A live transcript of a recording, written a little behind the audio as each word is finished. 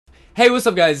Hey, what's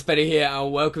up guys, Benny here,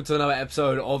 and welcome to another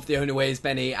episode of The Only Way is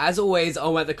Benny. As always,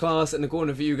 I'm at the class in the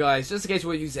corner for you guys, just in case you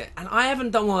want to use it. And I haven't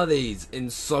done one of these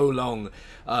in so long.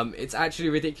 It's actually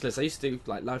ridiculous. I used to do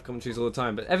like live commentaries all the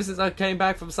time, but ever since I came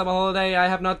back from summer holiday, I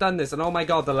have not done this. And oh my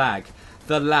god, the lag.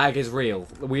 The lag is real.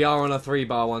 We are on a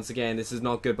 3-bar once again. This is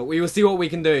not good, but we will see what we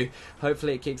can do.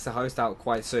 Hopefully it kicks the host out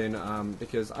quite soon,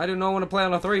 because I do not want to play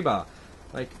on a 3-bar.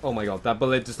 Like, oh my god, that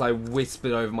bullet just like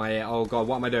whispered over my ear. Oh god,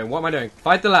 what am I doing? What am I doing?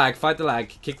 Fight the lag, fight the lag.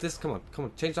 Kick this, come on,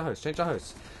 change the host, change the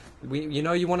host. You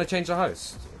know you want to change the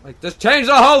host. Like, just change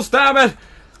the host, damn it!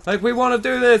 Like, we want to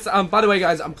do this. By the way,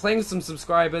 guys, I'm playing with some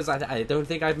subscribers. I don't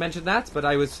think I've mentioned that, but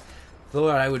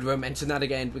thought I would mention that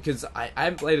again because I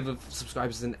haven't played with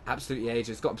subscribers in absolutely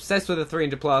ages. Got obsessed with the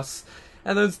 300 plus.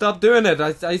 And then stopped doing it. I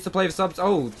used to play for subs.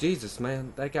 Oh, Jesus,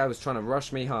 man. That guy was trying to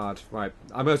rush me hard. Right.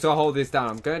 I'm going to hold this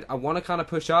down. I want to kind of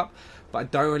push up, but I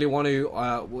don't really want to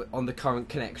on the current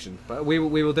connection. But we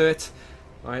will do it.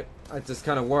 Right. I'm just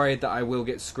kind of worried that I will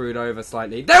get screwed over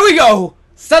slightly. There we go!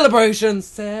 Celebrations!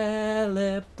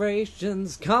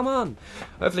 Celebrations! Come on!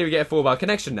 Hopefully we get a 4-bar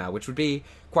connection now, which would be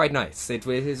quite nice. It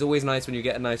is always nice when you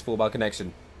get a nice 4-bar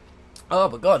connection. Oh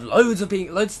my god, loads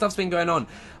of stuff's been going on.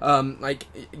 Like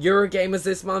Eurogamers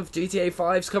this month, GTA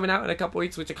 5's coming out in a couple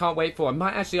weeks, which I can't wait for. I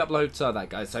might actually upload that,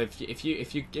 guys. So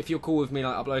if you're cool with me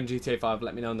like uploading GTA 5,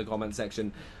 let me know in the comment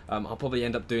section. I'll probably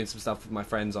end up doing some stuff with my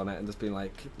friends on it and just being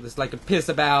like a piss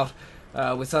about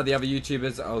with some of the other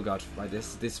YouTubers. Oh god, right,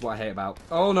 this is what I hate about.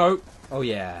 Oh no, oh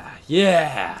yeah,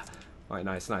 yeah. Right,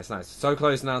 nice. So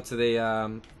close now to the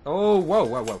oh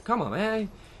whoa, come on, man,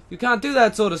 you can't do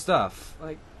that sort of stuff.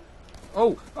 Like.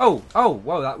 Oh,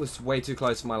 whoa, that was way too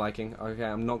close for my liking. Okay,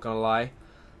 I'm not gonna lie.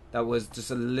 That was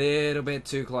just a little bit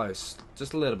too close.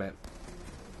 Just a little bit.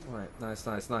 Alright, nice.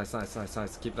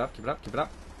 Keep it up.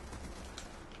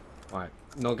 Alright,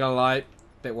 not gonna lie.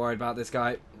 Bit worried about this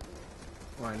guy.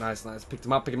 Alright, nice. Pick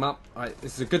him up. Alright,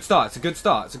 this is a good start. It's a good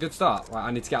start. Right,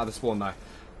 I need to get out of the spawn though.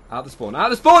 Out of the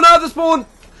spawn!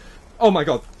 Oh my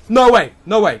god. No way!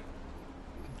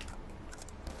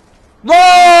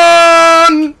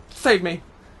 Run! Save me!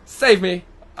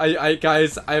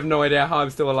 Guys, I have no idea how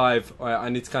I'm still alive. I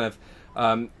need to kind of,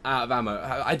 out of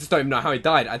ammo. I just don't even know how he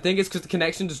died. I think it's because the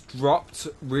connection just dropped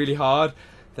really hard.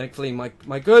 Thankfully,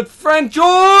 my good friend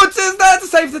George is there to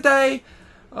save the day!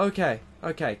 Okay,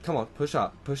 come on, push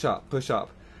up.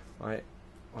 Right,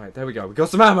 there we go. We got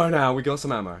some ammo now,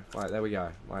 Right, there we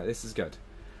go. Right, this is good.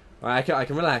 Right, I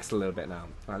can relax a little bit now.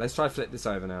 Right, let's try flip this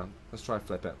over now. Let's try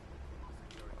flip it.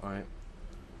 Alright.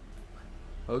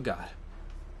 Oh god.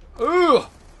 Ooh!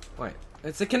 Wait.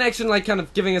 It's the connection like kind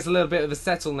of giving us a little bit of a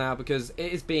settle now because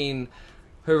it has been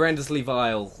horrendously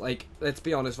vile. Like, let's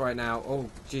be honest right now.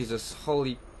 Oh, Jesus.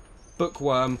 Holy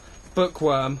bookworm.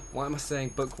 Why am I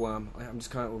saying bookworm? I'm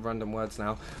just coming up with random words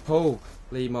now.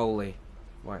 Holy moly.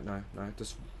 Right, no.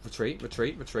 Just retreat.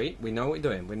 We know what we're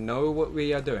doing.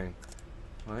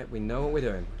 Right, we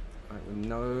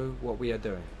know what we're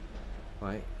doing.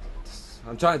 Right.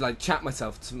 I'm trying to like talk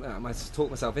myself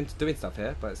into doing stuff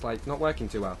here, but it's like not working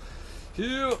too well.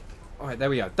 Alright, there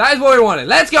we go. That is what we wanted.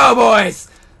 Let's go, boys!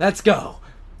 Let's go!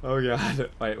 Oh god.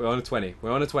 Wait, we're on a 20.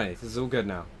 This is all good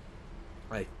now.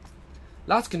 Wait.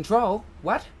 Lost control?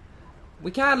 What? We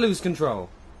can't lose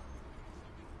control.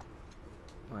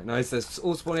 Alright, nice. There's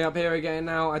all spawning up here again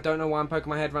now. I don't know why I'm poking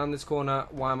my head around this corner.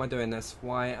 Why am I doing this?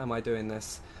 Right,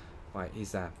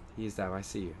 he's there. I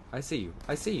see you.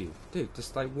 Dude,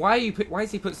 just like, why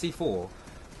has he put C4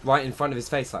 right in front of his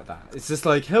face like that? It's just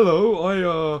like,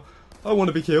 hello, I want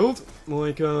to be killed.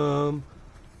 Like, right,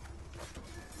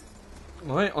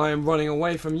 I am running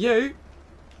away from you.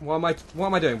 What am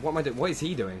I doing? What is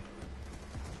he doing?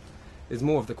 Is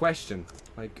more of the question.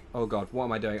 Like, oh god, what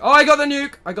am I doing? Oh, I got the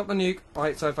nuke!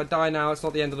 Right, so if I die now, it's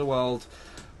not the end of the world.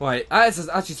 Right, that's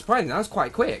actually surprising. That was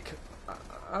quite quick.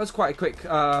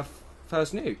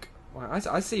 First nuke. Right,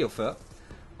 I see your foot.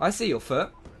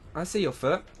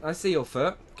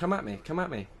 Come at me.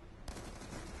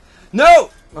 No!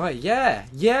 Right,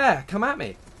 yeah, come at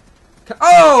me.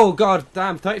 Oh, god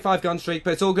damn, 35 gun streak,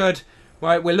 but it's all good.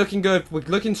 Right, we're looking good. We're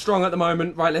looking strong at the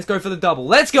moment. Right, let's go for the double.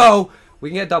 Let's go!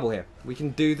 We can get a double here. We can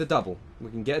do the double. We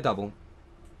can get a double.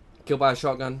 Killed by a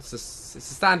shotgun. It's a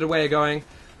standard way of going.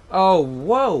 Oh,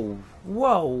 whoa.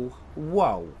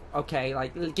 Okay,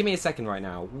 like, give me a second right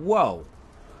now. Whoa.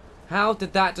 How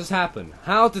did that just happen?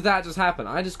 I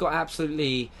just got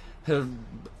absolutely,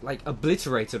 like,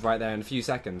 obliterated right there in a few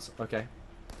seconds. Okay.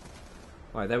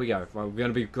 Right, there we go. Right, we're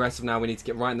going to be aggressive now. We need to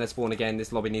get right in their spawn again.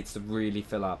 This lobby needs to really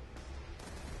fill up.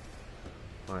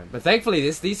 Right, but thankfully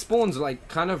these spawns are, like,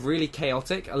 kind of really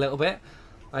chaotic a little bit.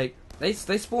 Like, they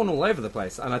spawn all over the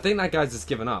place, and I think that guy's just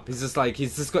given up. He's just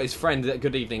got his friend, that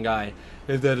good evening guy,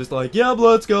 and they're just like, yeah,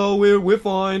 let's go, we're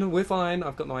fine, we're fine.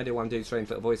 I've got no idea why I'm doing strange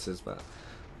little voices, but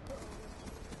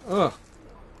ugh.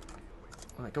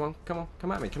 Alright, come on,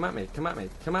 come at me, come at me, come at me,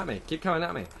 come at me, keep coming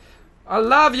at me. I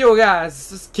love you guys,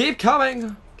 just keep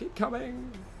coming, keep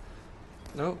coming.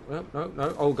 No, no, no,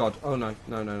 no, oh god, oh no,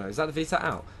 no, no, no, is that the VSAT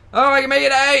out? Oh, I can make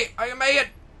it A, I can make it.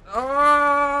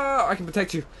 Oh, I can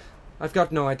protect you. I've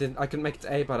got no, I didn't. I couldn't make it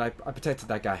to A, but I protected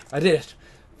that guy. I did it.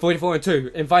 44 and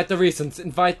 2. Invite the recents.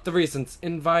 Invite the recents.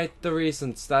 Invite the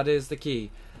recents. That is the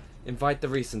key. Invite the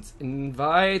recents.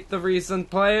 Invite the recent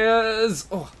players.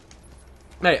 Oh,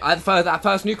 mate, that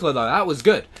first nuclear though, that was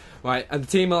good, right? And the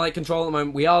team are like control at the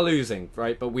moment. We are losing,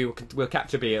 right? But we'll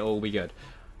capture B. It'll be good,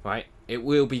 right? It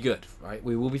will be good, right?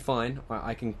 We will be fine. Right?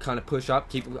 I can kind of push up.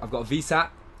 I've got a VSAT.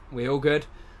 We're all good.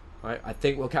 Right, I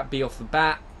think we'll cap B off the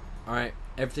bat. Alright,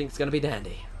 everything's gonna be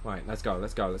dandy. Right, let's go,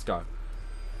 let's go, let's go.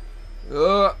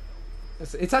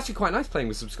 It's actually quite nice playing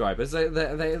with subscribers. They're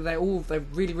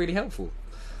really, really helpful.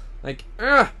 Like,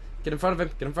 get in front of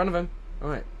him, get in front of him.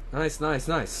 Alright, nice, nice,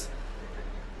 nice.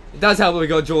 It does help that we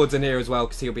got George in here as well,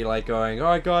 because he'll be like going,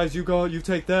 alright guys, you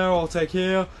take there, I'll take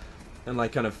here. And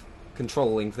like kind of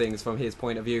controlling things from his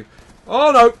point of view.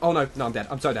 Oh no, no, I'm dead,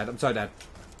 I'm so dead, I'm so dead.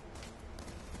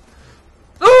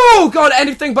 Oh god,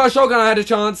 anything but a shotgun. I had a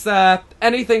chance there.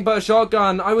 Anything but a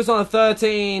shotgun. I was on a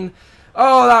 13.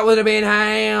 Oh, that would have been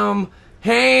ham.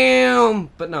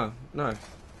 But no, no.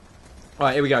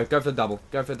 Alright, here we go. Go for the double.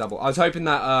 Go for the double. I was hoping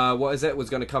that, was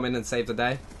going to come in and save the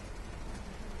day.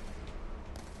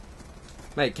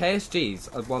 Mate,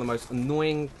 KSGs are one of the most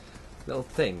annoying little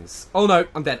things. Oh no,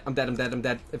 I'm dead. I'm dead, I'm dead, I'm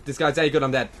dead. If this guy's any good,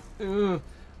 I'm dead.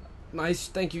 Nice.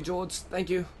 Thank you, George. Thank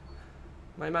you.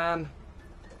 My man.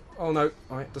 Oh no!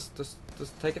 All right, just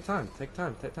take your time. Take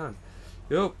time. Take time.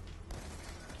 Yo.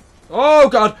 Oh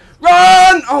god!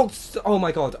 Run! Oh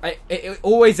my god! It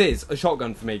always is a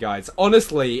shotgun for me, guys.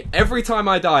 Honestly, every time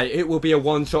I die, it will be a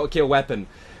one-shot kill weapon,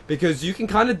 because you can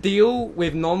kind of deal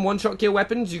with non-one-shot kill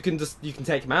weapons. You can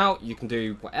take them out. You can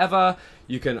do whatever.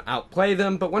 You can outplay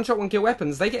them. But one-shot one-kill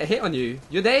weapons, they get a hit on you,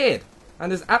 you're dead.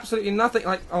 And there's absolutely nothing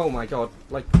like. Oh my god!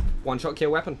 Like one-shot kill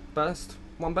weapon burst,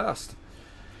 one burst.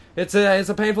 It's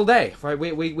a painful day, right?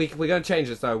 We're going to change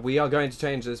this though. We are going to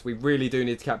change this. We really do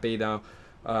need to cap B now.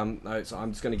 No, so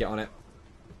I'm just going to get on it.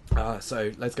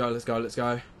 So let's go, let's go, let's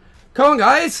go. Come on,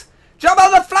 guys, jump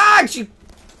on the flags! You,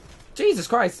 Jesus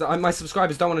Christ! My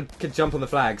subscribers don't want to jump on the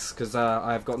flags because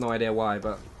I've got no idea why.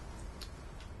 But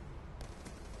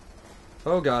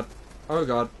oh god, oh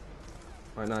god.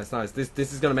 All right, nice, nice. This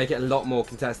is going to make it a lot more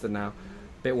contested now.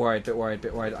 Bit worried, bit worried,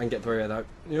 bit worried. I can get through here though.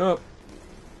 Yup.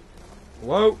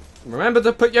 Whoa! Remember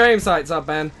to put your aim sights up,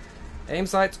 man. Aim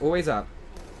sights always up.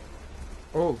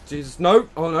 Oh Jesus! No!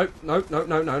 Oh no! No! No!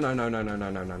 No! No! No! No! No! No! No!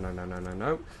 No! No! No! No! No! No!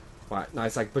 No! Right,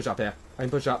 nice. I can push up here. I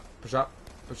can push up. Push up.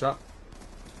 Push up.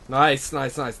 Nice,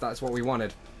 nice, nice. That's what we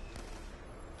wanted.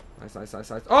 Nice, nice,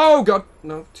 nice, nice. Oh god!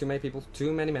 No! Too many people.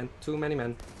 Too many men. Too many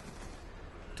men.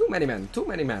 Too many men. Too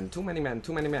many men. Too many men.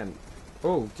 Too many men.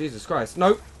 Oh Jesus Christ!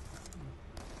 No!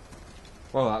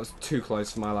 Well, that was too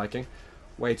close for my liking.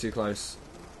 Way too close.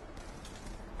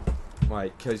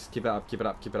 Right, keep it up, keep it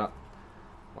up, keep it up.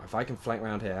 Right, if I can flank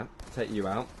around here, take you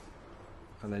out,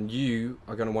 and then you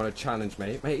are going to want to challenge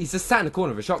me. Mate, he's just sat in the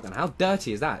corner of a shotgun. How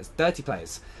dirty is that? It's dirty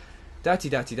players. Dirty,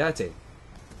 dirty, dirty.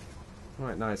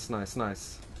 Right, nice, nice,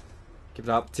 nice. Keep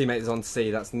it up. Teammate is on C.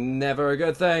 That's never a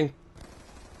good thing.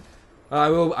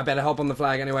 I better hop on the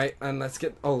flag anyway, and let's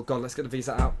get. Oh god, let's get the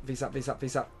VSAT out. VSAT, VSAT,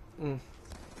 VSAT.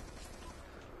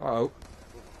 Uh-oh.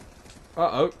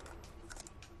 Uh-oh.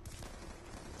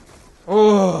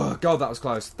 Oh, God, that was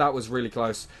close. That was really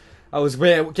close. I was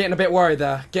weird. Getting a bit worried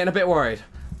there. Getting a bit worried.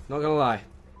 Not gonna lie.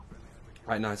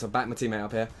 Right, nice. I'll back my teammate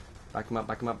up here. Back him up,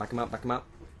 back him up, back him up, back him up.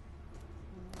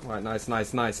 Right, nice,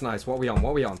 nice, nice, nice. What are we on?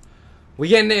 What are we on? We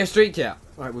getting near a streak here.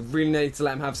 Right, we really need to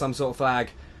let him have some sort of flag.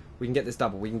 We can get this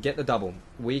double. We can get the double.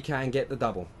 We can get the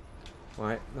double.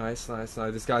 Right, nice, nice.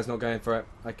 No, this guy's not going for it.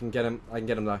 I can get him. I can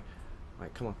get him, though.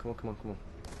 Right, come on, come on, come on, come on.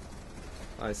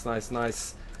 Nice, nice,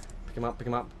 nice. Pick him up, pick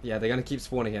him up. Yeah, they're going to keep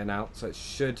spawning here now, so it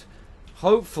should,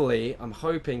 hopefully, I'm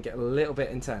hoping, get a little bit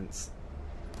intense.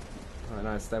 Alright,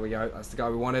 nice, there we go. That's the guy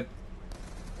we wanted.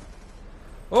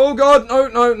 Oh god, no,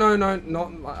 no, no, no.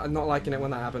 Not liking it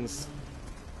when that happens.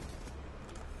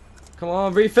 Come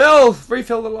on, refill!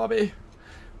 Refill the lobby.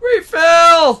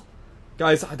 Refill!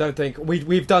 Guys, I don't think,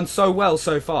 we've done so well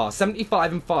so far.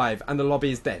 75 and 5, and the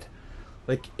lobby is dead.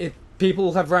 Like,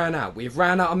 people have ran out. We've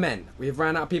ran out of men. We've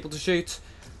ran out of people to shoot.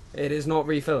 It is not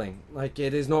refilling. Like,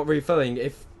 it is not refilling.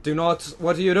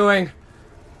 What are you doing?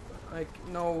 Like,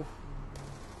 no.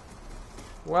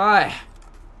 Why?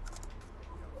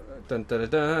 Right,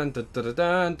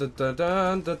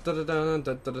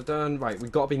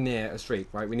 we've got to be near a street.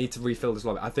 Right, we need to refill this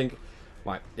lobby. I think,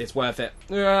 right, it's worth it.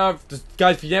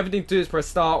 Guys, if you ever need to do this, press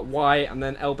start, Y, and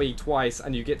then LB twice,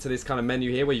 and you get to this kind of menu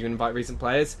here where you can invite recent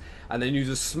players, and then you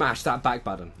just smash that back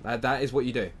button. That is what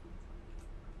you do.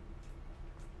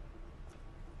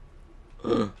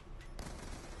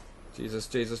 Jesus,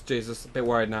 Jesus, Jesus. A bit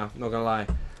worried now, not gonna lie.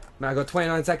 Man, I got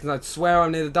 29 seconds. I swear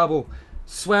I'm near the double.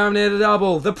 Swear I'm near the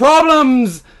double. The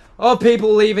problems of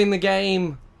people leaving the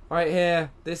game. Right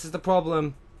here. This is the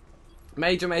problem.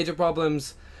 Major, major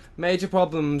problems. Major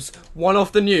problems. One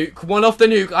off the nuke. One off the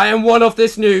nuke. I am one off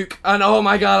this nuke. And oh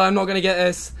my god, I'm not going to get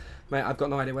this. Mate, I've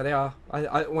got no idea where they are.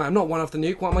 Well, I'm not one off the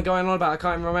nuke. What am I going on about? I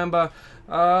can't even remember.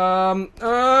 What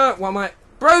am I...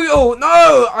 Brutal!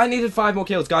 No! I needed 5 more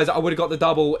kills. Guys, I would have got the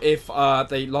double if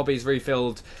the lobby's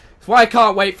refilled. That's why I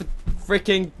can't wait for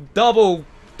freaking double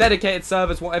dedicated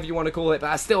servers, whatever you want to call it. But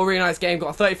that's still a really nice game. Got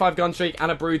a 35 gun streak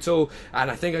and a brutal.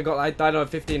 And I think I got, I died on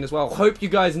 15 as well. Hope you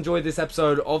guys enjoyed this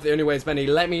episode of The Only Way is Benny.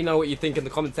 Let me know what you think in the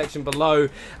comment section below.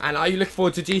 And are you looking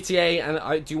forward to GTA?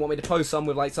 And do you want me to post some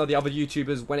with like some of the other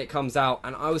YouTubers when it comes out?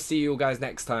 And I will see you all guys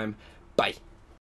next time. Bye.